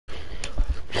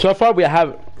So far we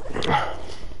have.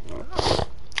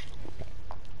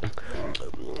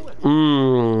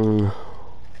 Mmm.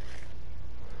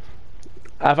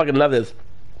 I fucking love this.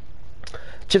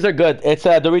 Chips are good. It's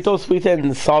Doritos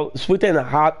sweet and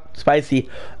hot, spicy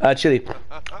chili.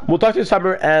 We'll talk to you,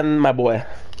 Summer and my boy.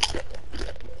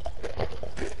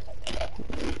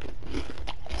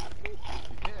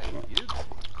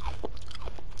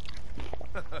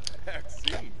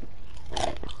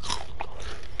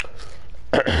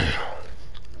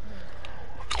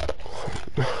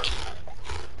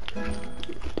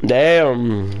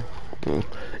 Damn.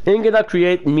 Ain't gonna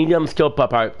create medium scale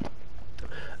pop art.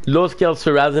 Low scale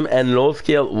Surrealism and low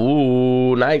scale.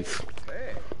 Ooh, nice.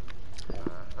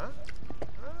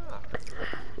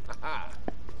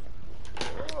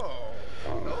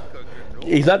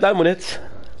 He's not done with it.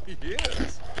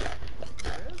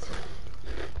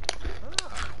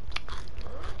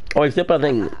 Oh, he's still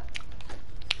playing.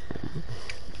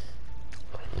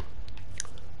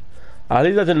 At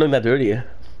least doesn't look that dirty.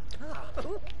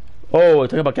 Oh,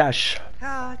 talking about cash.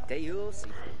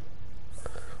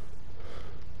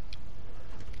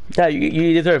 Yeah,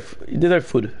 you deserve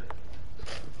food.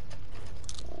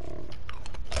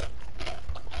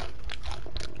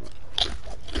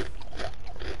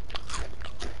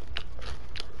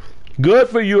 Good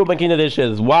for you making the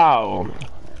dishes. Wow.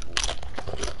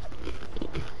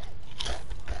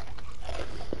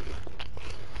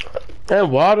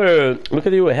 And water. Look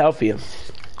at you, healthy.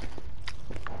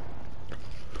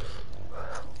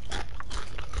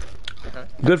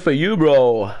 Good for you,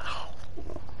 bro.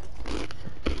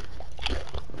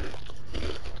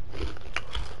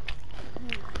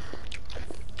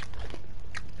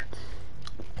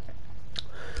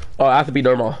 Oh, I have to be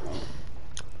normal.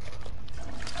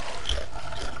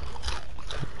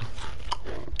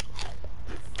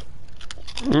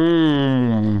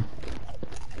 Mmm.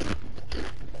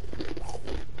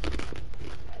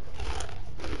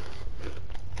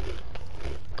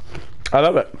 I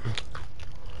love it.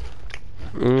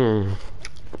 Mmm.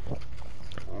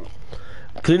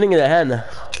 Cleaning the hand.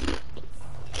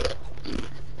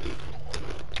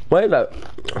 What is that?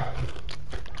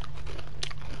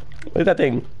 What is that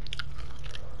thing?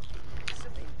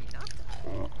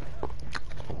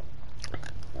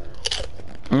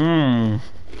 Mmm.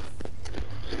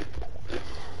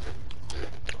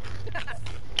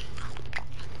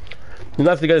 You're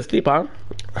not to go to sleep, huh?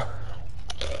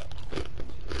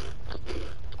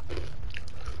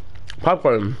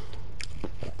 Popcorn.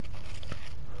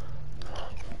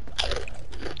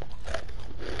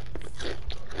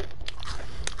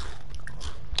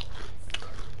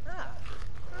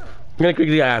 I'm gonna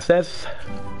quickly access.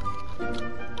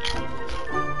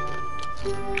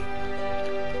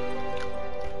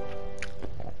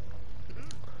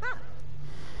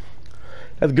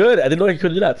 That's good. I didn't know you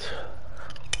could do that.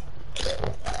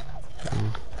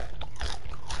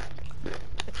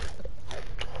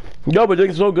 Yo, we're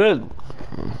doing so good.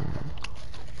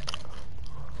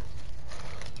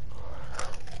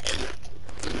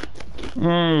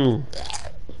 Mmm.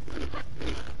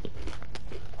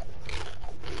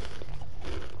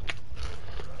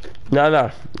 No,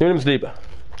 let him sleep.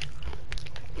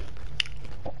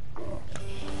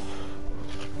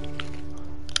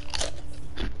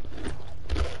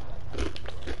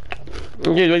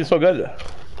 You're doing so good.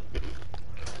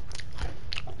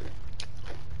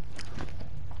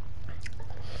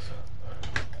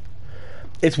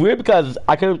 It's weird because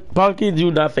I could probably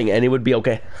do nothing and it would be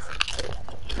okay.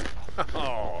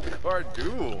 Oh,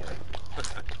 Cardool.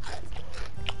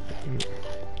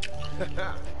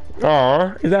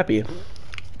 Aw, he's happy.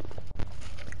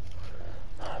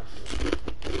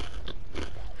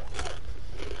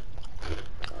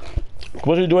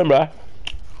 What are you doing, bruh?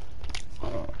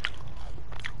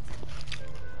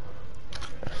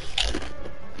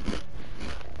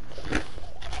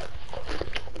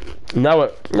 Now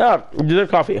what? No, you deserve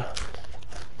coffee.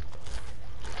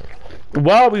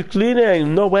 Wow, we're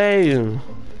cleaning. No way.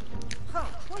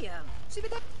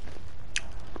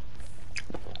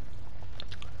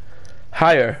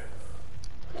 Higher.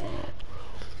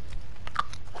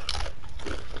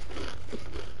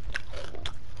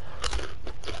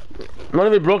 Not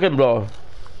even broken, bro.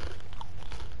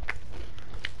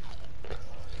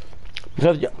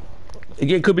 Because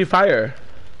it could be fire.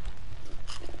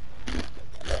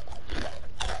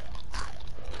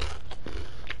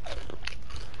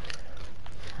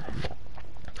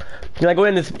 Can I go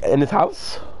in this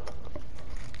house?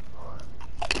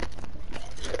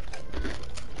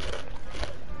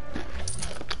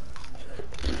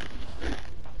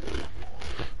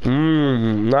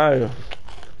 No.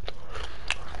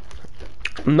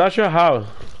 I'm not sure how.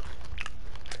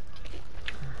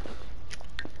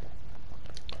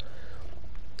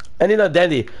 And you know,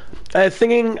 Dandy,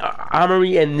 singing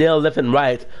Armory and Neil left and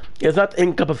right is not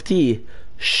Ing cup of tea.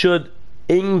 Should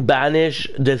Ing banish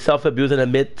the self-abuse and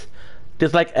admit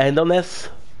this like idleness?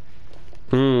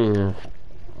 I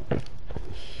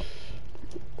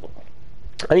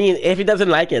mean, if he doesn't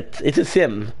like it, it's a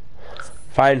sim.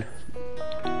 Fine.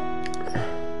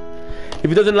 If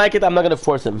he doesn't like it, I'm not gonna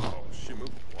force him.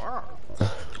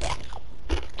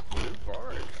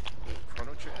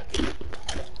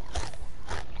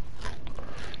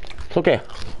 It's okay.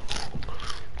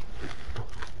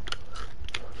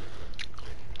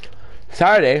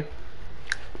 Saturday.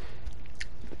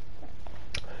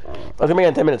 I'll come here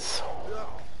in 10 minutes.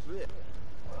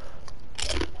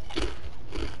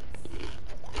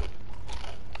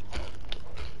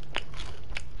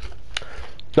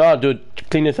 No, dude,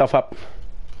 clean yourself up.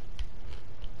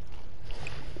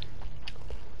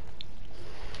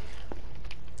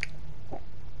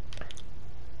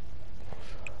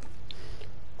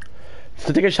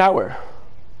 So take a shower.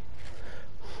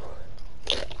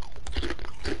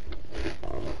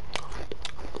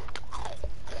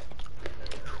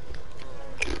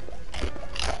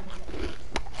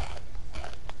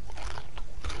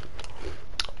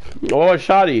 Oh,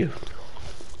 Shadi.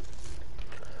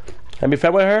 Have you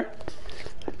fed with her?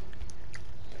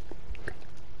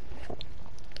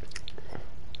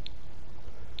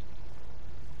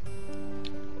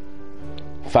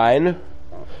 Fine.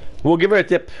 We'll give her a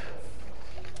tip.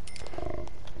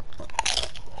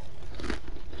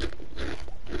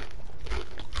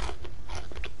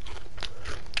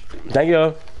 Thank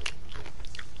you.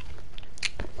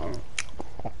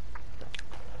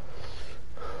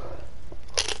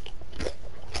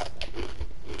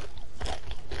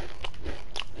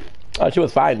 Oh, she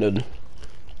was fine, dude.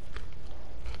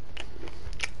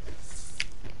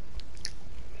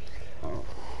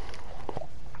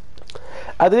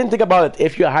 I didn't think about it.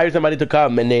 If you hire somebody to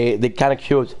come and they kind of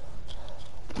cute,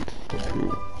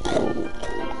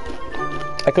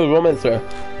 I could romance her.